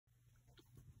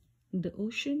The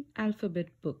Ocean Alphabet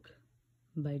Book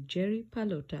by Jerry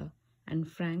Pallotta and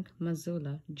Frank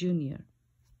Mazzola Jr.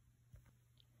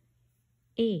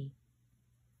 A.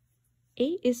 A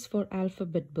is for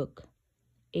Alphabet Book.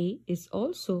 A is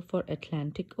also for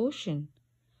Atlantic Ocean.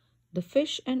 The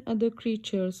fish and other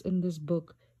creatures in this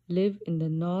book live in the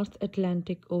North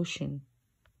Atlantic Ocean.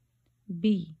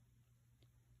 B.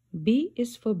 B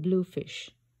is for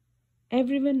Bluefish.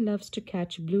 Everyone loves to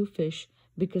catch bluefish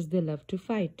because they love to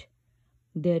fight.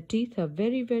 Their teeth are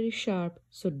very, very sharp,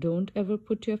 so don't ever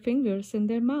put your fingers in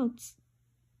their mouths.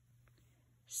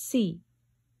 C.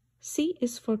 C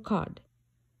is for Cod.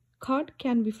 Cod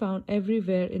can be found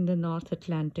everywhere in the North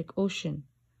Atlantic Ocean.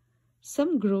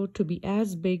 Some grow to be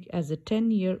as big as a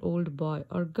 10-year-old boy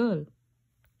or girl.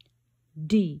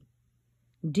 D.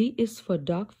 D is for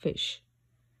Dogfish.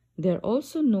 They are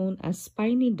also known as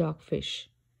spiny dogfish.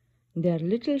 They are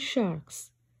little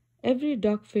sharks. Every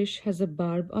dogfish has a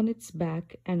barb on its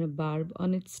back and a barb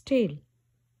on its tail.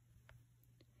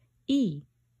 E.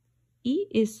 E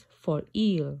is for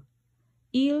Eel.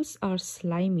 Eels are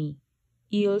slimy.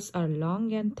 Eels are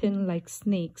long and thin like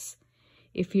snakes.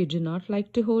 If you do not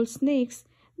like to hold snakes,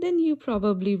 then you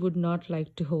probably would not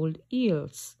like to hold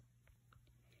eels.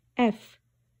 F.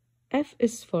 F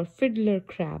is for Fiddler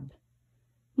Crab.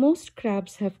 Most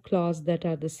crabs have claws that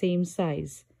are the same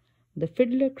size. The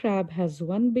fiddler crab has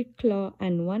one big claw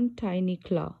and one tiny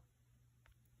claw.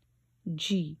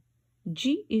 G.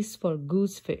 G is for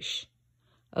Goosefish.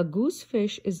 A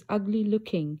goosefish is ugly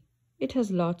looking. It has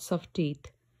lots of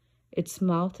teeth. Its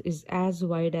mouth is as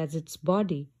wide as its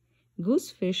body.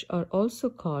 Goosefish are also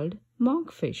called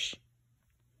monkfish.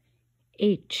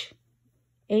 H.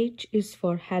 H is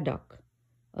for Haddock.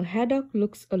 A haddock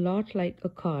looks a lot like a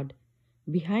cod.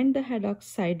 Behind the haddock's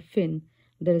side fin,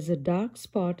 there is a dark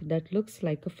spot that looks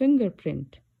like a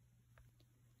fingerprint.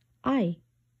 I.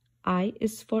 I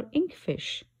is for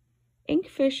Inkfish.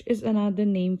 Inkfish is another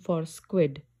name for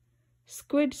squid.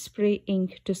 Squid spray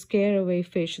ink to scare away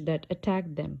fish that attack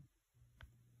them.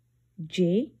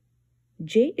 J.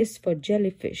 J is for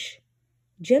Jellyfish.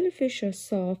 Jellyfish are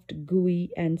soft, gooey,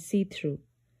 and see-through.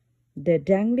 Their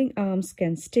dangling arms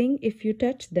can sting if you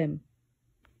touch them.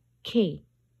 K.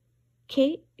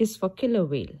 K is for Killer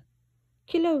Whale.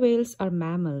 Killer whales are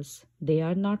mammals. They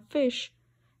are not fish.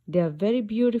 They are very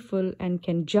beautiful and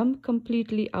can jump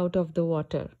completely out of the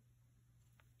water.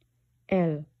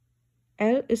 L.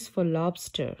 L is for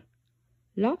Lobster.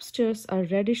 Lobsters are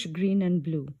reddish green and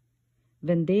blue.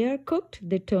 When they are cooked,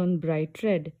 they turn bright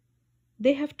red.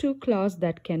 They have 2 claws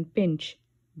that can pinch.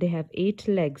 They have 8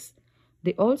 legs.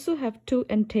 They also have 2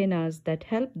 antennas that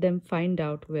help them find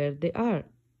out where they are.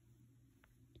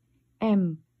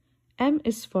 M. M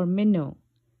is for Minnow.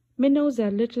 Minnows are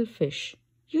little fish.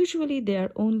 Usually they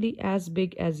are only as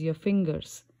big as your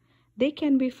fingers. They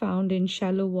can be found in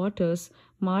shallow waters,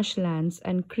 marshlands,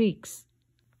 and creeks.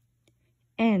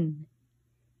 N.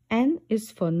 N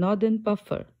is for Northern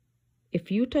Puffer. If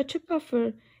you touch a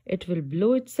puffer, it will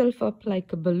blow itself up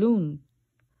like a balloon.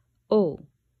 O.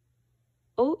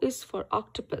 O is for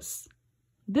Octopus.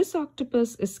 This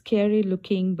octopus is scary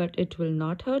looking, but it will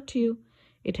not hurt you.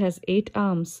 It has 8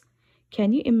 arms.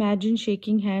 Can you imagine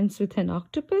shaking hands with an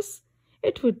octopus?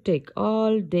 It would take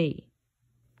all day.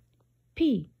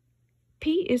 P.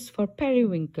 P is for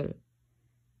Periwinkle.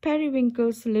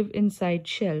 Periwinkles live inside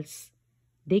shells.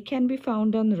 They can be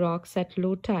found on rocks at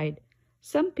low tide.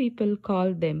 Some people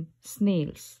call them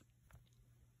snails.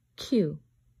 Q.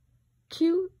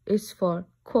 Q is for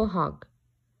Quahog.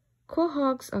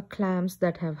 Quahogs are clams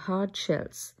that have hard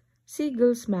shells.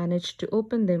 Seagulls manage to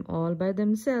open them all by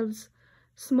themselves.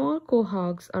 Small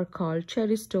quahogs are called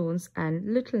cherrystones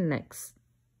and little necks.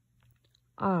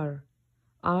 R.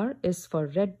 R is for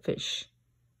Redfish.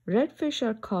 Redfish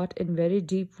are caught in very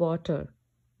deep water.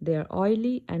 They are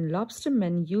oily and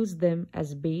lobstermen use them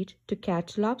as bait to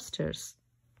catch lobsters.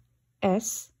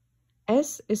 S.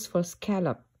 S is for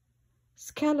Scallop.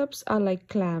 Scallops are like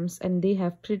clams and they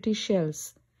have pretty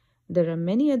shells. There are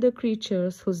many other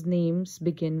creatures whose names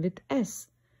begin with S.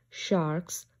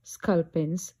 Sharks,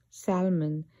 sculpins,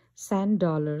 salmon, sand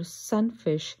dollars,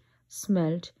 sunfish,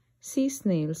 smelt, sea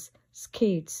snails,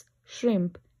 skates,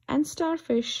 shrimp, and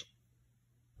starfish.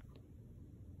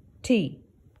 T.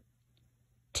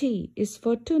 T is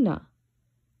for Tuna.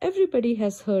 Everybody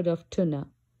has heard of tuna.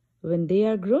 When they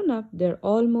are grown up, they're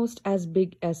almost as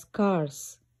big as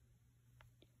cars.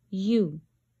 U.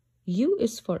 U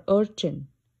is for Urchin.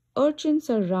 Urchins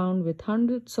are round with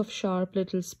hundreds of sharp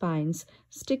little spines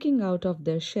sticking out of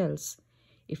their shells.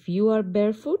 If you are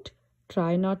barefoot,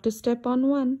 try not to step on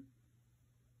one.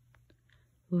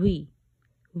 V.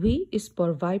 V is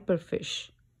for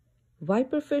Viperfish.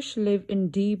 Viperfish live in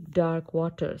deep, dark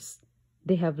waters.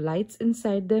 They have lights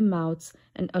inside their mouths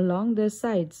and along their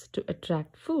sides to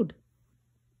attract food.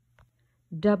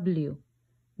 W.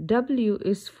 W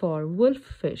is for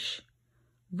wolffish.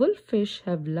 Wolffish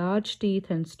have large teeth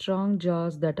and strong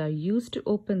jaws that are used to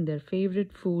open their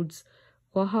favorite foods,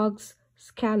 quahogs,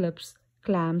 scallops,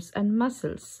 clams, and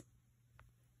mussels.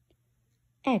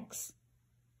 X.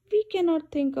 We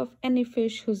cannot think of any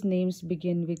fish whose names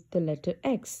begin with the letter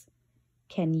X.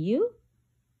 Can you?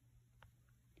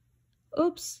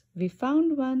 Oops, we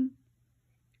found one.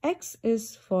 X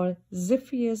is for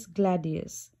Xiphias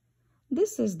gladius.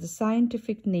 This is the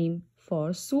scientific name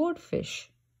for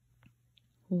swordfish.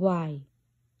 Y.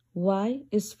 Y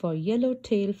is for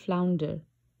yellowtail flounder.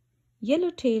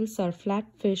 Yellowtails are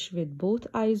flat fish with both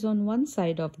eyes on one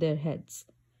side of their heads.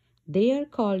 They are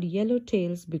called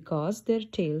yellowtails because their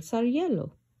tails are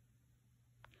yellow.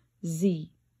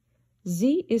 Z.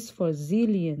 Z is for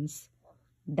zillions.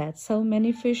 That's how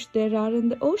many fish there are in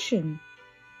the ocean.